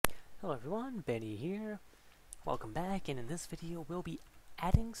Hello everyone, Benny here. Welcome back, and in this video we'll be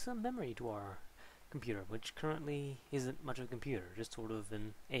adding some memory to our computer, which currently isn't much of a computer, just sort of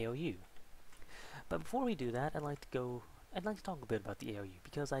an ALU. But before we do that, I'd like to talk a bit about the ALU,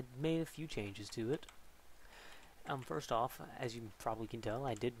 because I made a few changes to it. First off, as you probably can tell,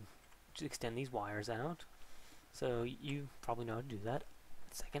 I did extend these wires out, so you probably know how to do that.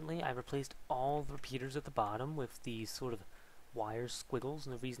 Secondly, I replaced all the repeaters at the bottom with these sort of wire squiggles,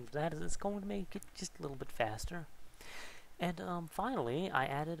 and the reason for that is it's going to make it just a little bit faster. And finally, I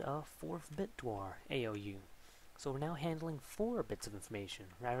added a 4th bit to our ALU. So we're now handling 4 bits of information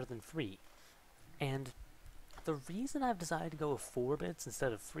rather than 3. And the reason I've decided to go with 4 bits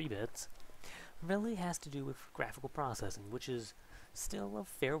instead of 3 bits really has to do with graphical processing, which is still a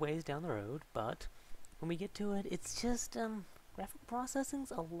fair ways down the road, but when we get to it, it's just, graphical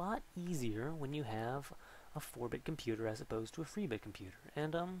processing's a lot easier when you have a 4-bit computer as opposed to a 3-bit computer.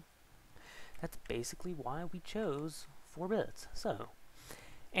 And, that's basically why we chose 4 bits. So,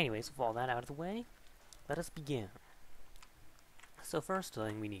 anyways, with all that out of the way, let us begin. So first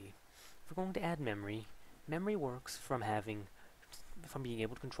thing we need, if we're going to add memory, memory works from being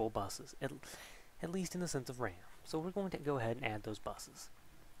able to control buses, at least in the sense of RAM. So we're going to go ahead and add those buses.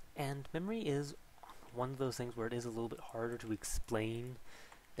 And memory is one of those things where it is a little bit harder to explain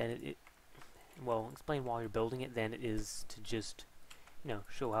than explain while you're building it than it is to just,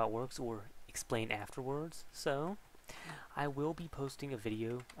 show how it works or explain afterwards. So, I will be posting a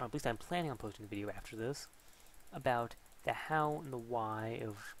video, or at least I'm planning on posting a video after this, about the how and the why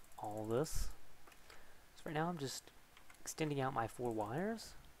of all this. So right now I'm just extending out my 4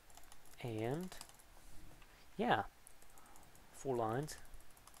 wires, and yeah, 4 lines.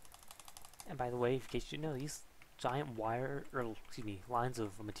 And by the way, in case you didn't know, these giant lines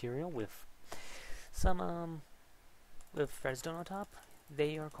of material with some with redstone on top,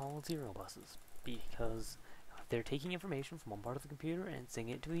 they are called zero buses because they're taking information from one part of the computer and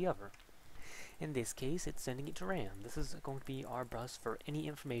sending it to the other. In this case, it's sending it to RAM. This is going to be our bus for any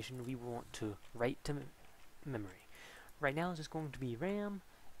information we want to write to memory. Right now it's just going to be RAM.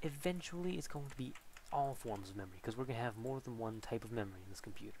 Eventually it's going to be all forms of memory, because we're going to have more than one type of memory in this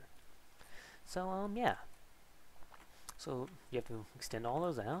computer. So, yeah. So, you have to extend all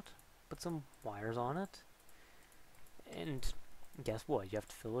those out, put some wires on it, and guess what? You have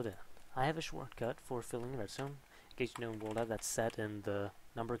to fill it in. I have a shortcut for filling redstone. In case you know in WorldApp, that's set in the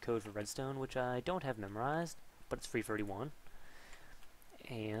number code for redstone, which I don't have memorized, but it's 331.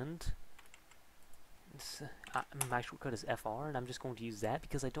 And my shortcut is FR, and I'm just going to use that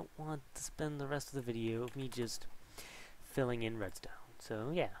because I don't want to spend the rest of the video of me just filling in redstone.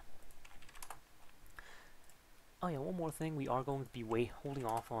 So, yeah. Oh yeah, one more thing, we are going to be holding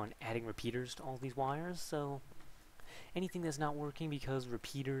off on adding repeaters to all these wires, so anything that's not working because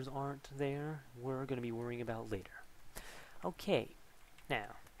repeaters aren't there, we're going to be worrying about later. Okay,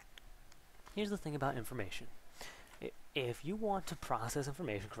 now, here's the thing about information. If you want to process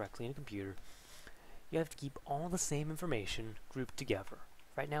information correctly in a computer, you have to keep all the same information grouped together.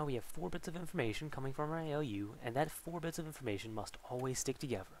 Right now we have 4 bits of information coming from our ALU, and that 4 bits of information must always stick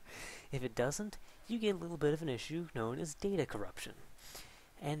together. If it doesn't, you get a little bit of an issue known as data corruption.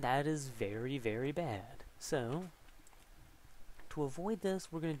 And that is very, very bad. So, to avoid this,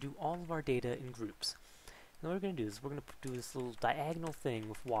 we're going to do all of our data in groups. And what we're going to do is we're going to do this little diagonal thing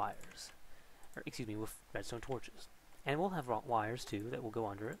with wires. With redstone torches. And we'll have wires too that will go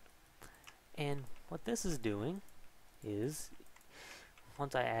under it. And what this is doing is,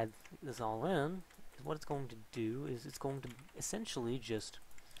 once I add this all in, what it's going to do is it's going to essentially just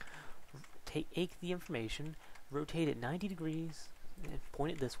take the information, rotate it 90 degrees, and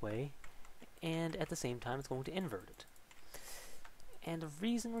point it this way, and at the same time it's going to invert it. And the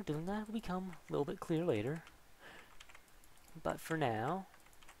reason we're doing that will become a little bit clear later. But for now,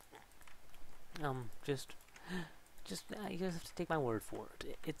 you just have to take my word for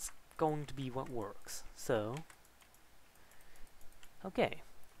it. It's going to be what works. So, okay.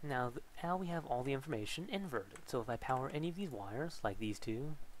 Now we have all the information inverted. So if I power any of these wires, like these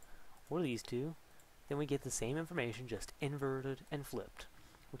two, or these two, then we get the same information just inverted and flipped,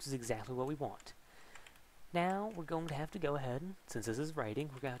 which is exactly what we want. Now we're going to have to go ahead, and since this is writing,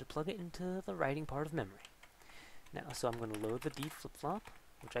 we're going to have to plug it into the writing part of memory. Now, so I'm going to load the D flip-flop,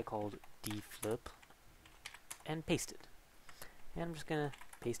 which I called D flip, and paste it. And I'm just going to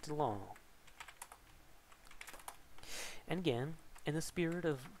paste it along. And again, in the spirit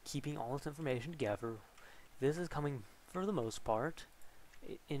of keeping all this information together, this is coming, for the most part,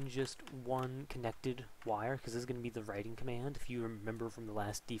 in just one connected wire, because this is going to be the writing command, if you remember from the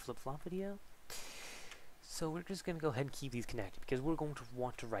last D flip-flop video. So we're just going to go ahead and keep these connected because we're going to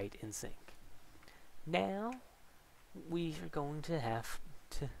want to write in sync. Now, we are going to have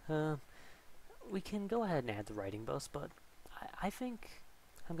to, we can go ahead and add the writing bus, but I think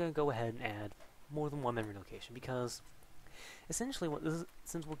I'm going to go ahead and add more than one memory location because essentially what this is,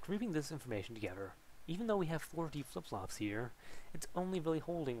 since we're grouping this information together, even though we have 4 deep flip-flops here, it's only really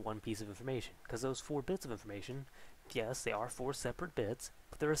holding one piece of information because those 4 bits of information, yes, they are 4 separate bits,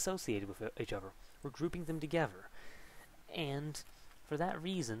 but they're associated with each other. We're grouping them together, and for that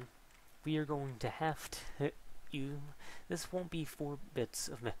reason, we are going to have to this won't be 4 bits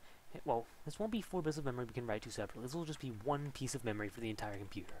of this won't be 4 bits of memory we can write to separately. This will just be one piece of memory for the entire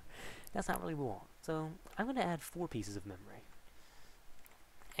computer. That's not really what we want. So I'm going to add 4 pieces of memory.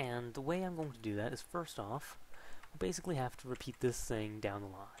 And the way I'm going to do that is, first off, we'll basically have to repeat this thing down the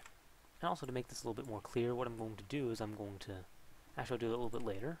line. And also, to make this a little bit more clear, what I'm going to do is I'm going to, actually I'll do it a little bit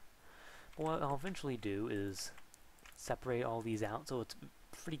later, but what I'll eventually do is separate all these out so it's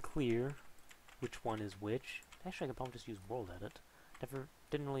pretty clear which one is which. Actually, I could probably just use world edit.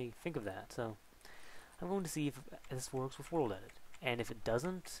 Didn't really think of that, so I'm going to see if this works with world edit. And if it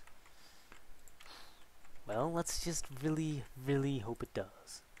doesn't, well, let's just really, really hope it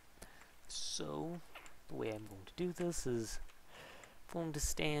does. So, the way I'm going to do this is I'm going to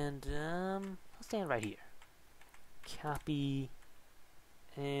stand, I'll stand right here. Copy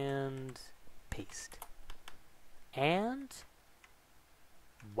and paste. And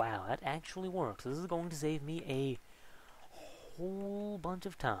wow, that actually works. This is going to save me a whole bunch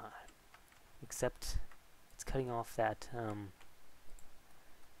of time. Except it's cutting off that,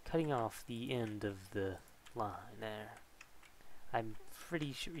 cutting off the end of the line there. I'm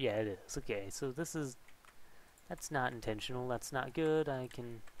pretty sure, yeah, it is. Okay, so that's not intentional, that's not good. I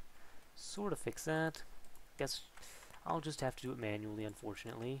can sort of fix that. Guess I'll just have to do it manually,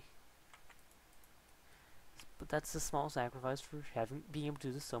 unfortunately. But that's a small sacrifice for being able to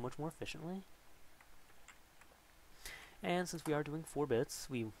do this so much more efficiently. And since we are doing 4 bits,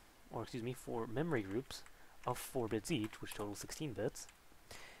 4 memory groups of 4 bits each, which total 16 bits,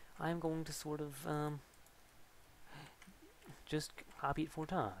 I'm going to sort of just copy it 4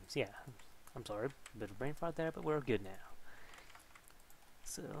 times. Yeah, I'm sorry, a bit of brain fart there, but we're good now.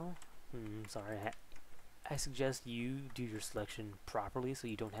 So, sorry, I suggest you do your selection properly so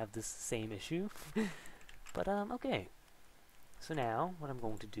you don't have this same issue. But, okay. So now, what I'm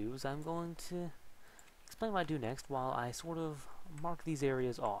going to do is I'm going to explain what I do next while I sort of mark these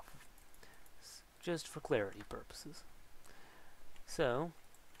areas off, just for clarity purposes. So,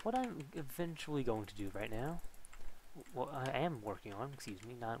 what I'm eventually going to do right now, what I am working on,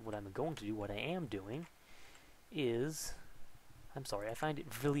 not what I'm going to do, what I am doing, is, I'm sorry, I find it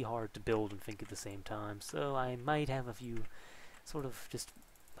really hard to build and think at the same time, so I might have a few sort of just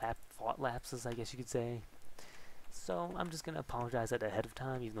thought lapses, I guess you could say. So I'm just going to apologize that ahead of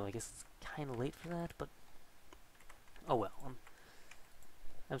time, even though I guess it's kind of late for that, but oh well.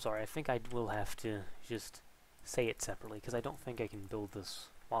 I'm sorry, I think I will have to just say it separately, because I don't think I can build this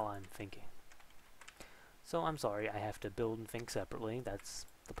while I'm thinking. So I'm sorry, I have to build and think separately. That's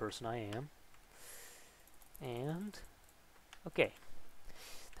the person I am. And okay,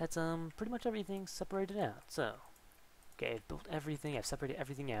 that's pretty much everything separated out. So okay, I've built everything, I've separated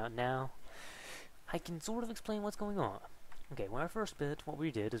everything out. Now I can sort of explain what's going on. Okay, well, our first bit, what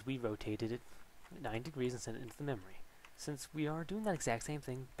we did is we rotated it 9 degrees and sent it into the memory. Since we are doing that exact same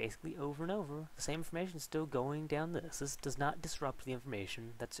thing basically over and over, the same information is still going down this. This does not disrupt the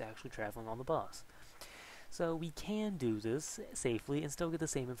information that's actually traveling on the bus. So we can do this safely and still get the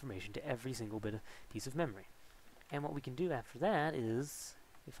same information to every single piece of memory. And what we can do after that is,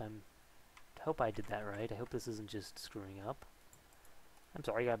 I hope I did that right, I hope this isn't just screwing up. I'm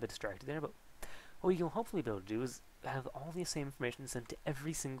sorry, I got a bit distracted there, but what we can hopefully be able to do is have all the same information sent to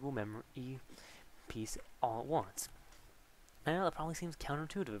every single memory piece all at once. I know that probably seems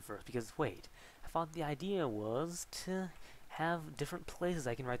counterintuitive at first, because wait, I thought the idea was to have different places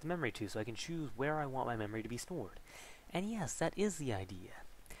I can write the memory to, so I can choose where I want my memory to be stored. And yes, that is the idea.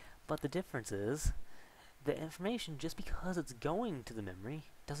 But the difference is, the information, just because it's going to the memory,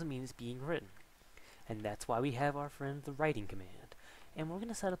 doesn't mean it's being written. And that's why we have our friend the writing command. And we're going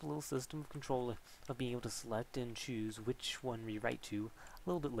to set up a little system of control of being able to select and choose which one we write to a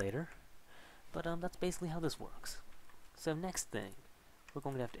little bit later. But that's basically how this works. So next thing, we're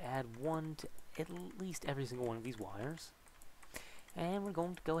going to have to add 1 to at least every single one of these wires. And we're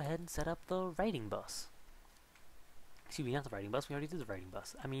going to go ahead and set up the writing bus. Excuse me, not the writing bus, we already did the writing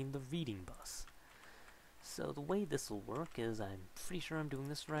bus. I mean the reading bus. So the way this will work is, I'm pretty sure I'm doing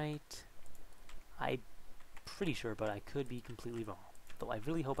this right. I'm pretty sure, but I could be completely wrong. Though I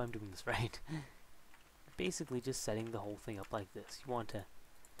really hope I'm doing this right. basically just setting the whole thing up like this. You want to...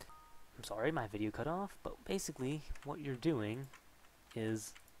 I'm sorry, my video cut off, but basically what you're doing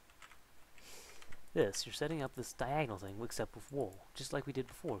is this. You're setting up this diagonal thing, except with wool, just like we did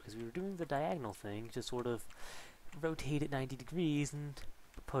before, because we were doing the diagonal thing to sort of rotate it 90 degrees and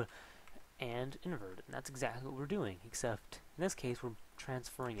invert it. And that's exactly what we're doing, except in this case we're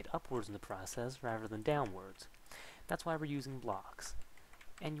transferring it upwards in the process rather than downwards. That's why we're using blocks.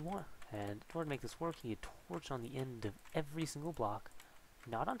 And in order to make this work, you need a torch on the end of every single block,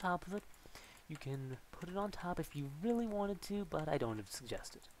 not on top of it. You can put it on top if you really wanted to, but I don't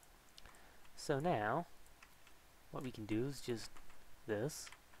suggest it. So now, what we can do is just this,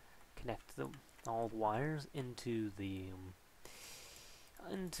 connect all the wires into the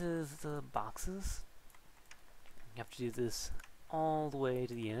boxes. You have to do this all the way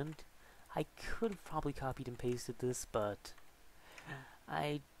to the end. I could have probably copied and pasted this, but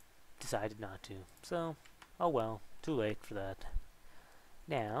I decided not to. So, oh well, too late for that.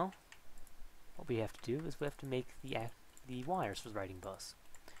 Now, what we have to do is we have to make the wires for the writing bus,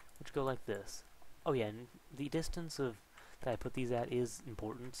 which go like this. Oh yeah, and the distance that I put these at is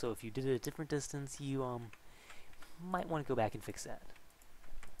important, so if you did it at a different distance, you might want to go back and fix that.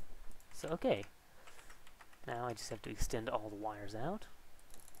 So okay, now I just have to extend all the wires out,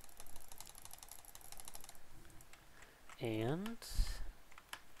 and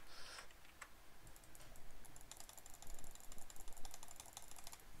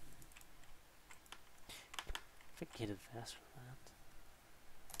if I can hit it faster than that.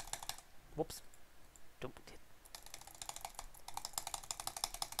 Whoops. Don't hit.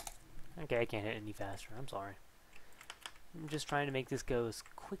 Okay, I can't hit any faster. I'm sorry. I'm just trying to make this go as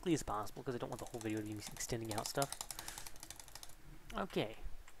quickly as possible because I don't want the whole video to be extending out stuff. Okay,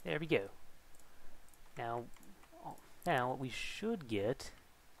 there we go. Now what we should get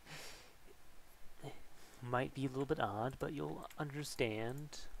might be a little bit odd, but you'll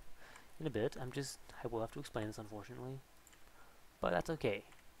understand in a bit. I will have to explain this, unfortunately, but that's okay.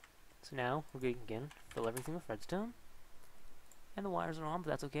 So now we're going to again fill everything with redstone, and the wires are on, but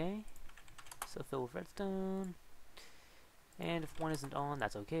that's okay. So fill with redstone, and if one isn't on,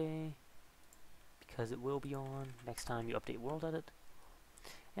 that's okay, because it will be on next time you update World Edit.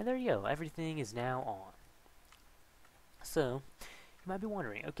 And there you go, everything is now on. So you might be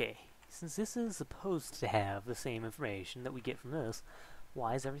wondering, okay, since this is supposed to have the same information that we get from this,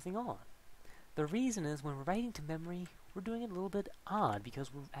 why is everything on? The reason is when we're writing to memory, we're doing it a little bit odd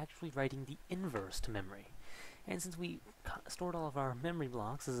because we're actually writing the inverse to memory. And since we stored all of our memory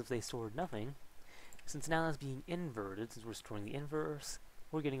blocks as if they stored nothing, since now that's being inverted, since we're storing the inverse,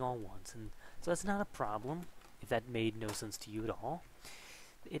 we're getting all ones. And so that's not a problem. If that made no sense to you at all,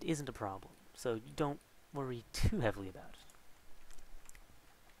 it isn't a problem. So you don't worry too heavily about it.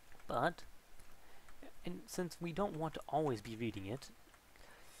 But, and since we don't want to always be reading it,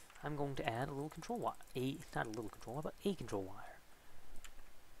 I'm going to add a little control wire. Not a little control wire, but a control wire.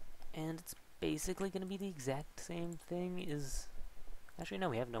 And it's basically going to be the exact same thing as... Actually, no,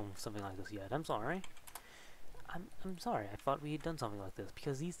 we haven't done something like this yet. I'm sorry. I'm sorry. I thought we had done something like this,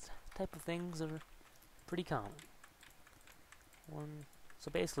 because these type of things are pretty common.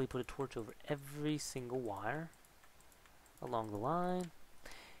 So basically, put a torch over every single wire along the line.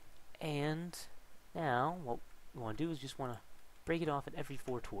 And now, what we want to do is just want to break it off at every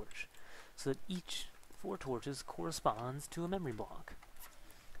 4 torch, so that each 4 torches corresponds to a memory block.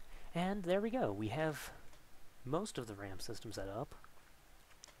 And there we go. We have most of the ramp system set up,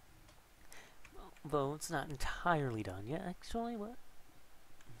 though it's not entirely done yet. Actually, what?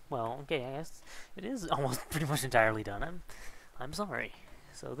 Well, okay, I guess it is almost pretty much entirely done. I'm sorry.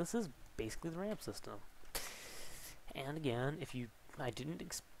 So this is basically the ramp system. And again, I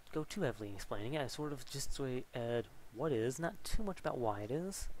didn't go too heavily in explaining it. I sort of just add what is, not too much about why it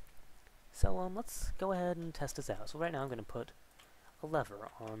is. So let's go ahead and test this out. So right now I'm going to put a lever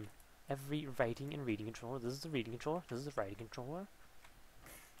on every writing and reading controller. This is the reading controller, this is the writing controller.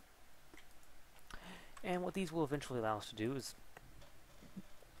 And what these will eventually allow us to do is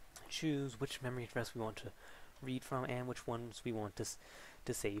choose which memory address we want to read from and which ones we want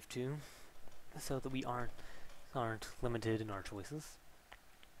to save to, so that we aren't limited in our choices.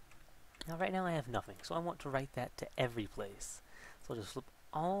 Now right now I have nothing, so I want to write that to every place. So I'll just flip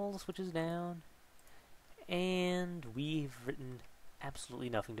all the switches down, and we've written absolutely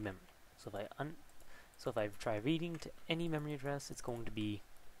nothing to memory. So if I try reading to any memory address, it's going to be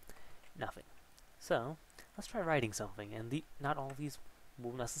nothing. So let's try writing something, and not all of these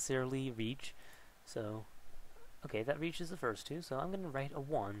will necessarily reach. So okay, that reaches the first 2, so I'm going to write a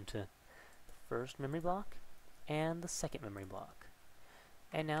 1 to the first memory block and the second memory block.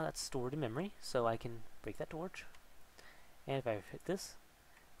 And now that's stored in memory, so I can break that torch. And if I hit this,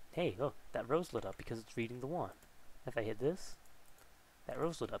 hey, look, that row's lit up because it's reading the 1. If I hit this, that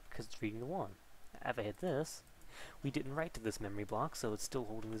row's lit up because it's reading the 1. If I hit this, we didn't write to this memory block, so it's still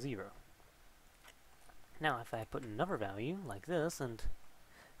holding the 0. Now if I put another value, like this, and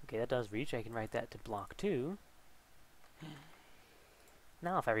okay, that does reach, I can write that to block 2.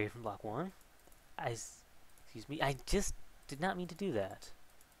 Now if I read from block 1, excuse me, I just did not mean to do that.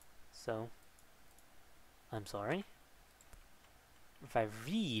 So, I'm sorry. If I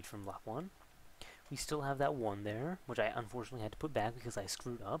read from block 1, we still have that 1 there, which I unfortunately had to put back because I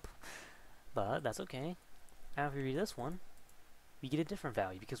screwed up. But that's okay. Now if we read this one, we get a different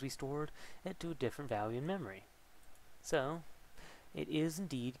value because we stored it to a different value in memory. So, it is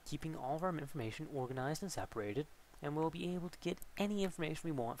indeed keeping all of our information organized and separated, and we'll be able to get any information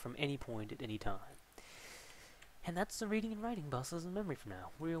we want from any point at any time. And that's the reading and writing buses in memory for now.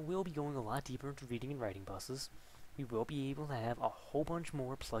 We will be going a lot deeper into reading and writing buses. We will be able to have a whole bunch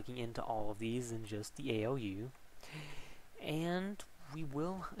more plugging into all of these than just the ALU. And we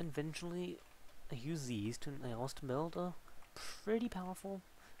will eventually use these to allow us to build a pretty powerful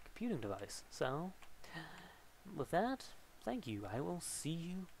computing device. So, with that, thank you. I will see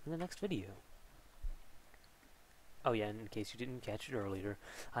you in the next video. Oh yeah, and in case you didn't catch it earlier,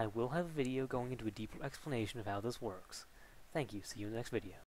 I will have a video going into a deeper explanation of how this works. Thank you. See you in the next video.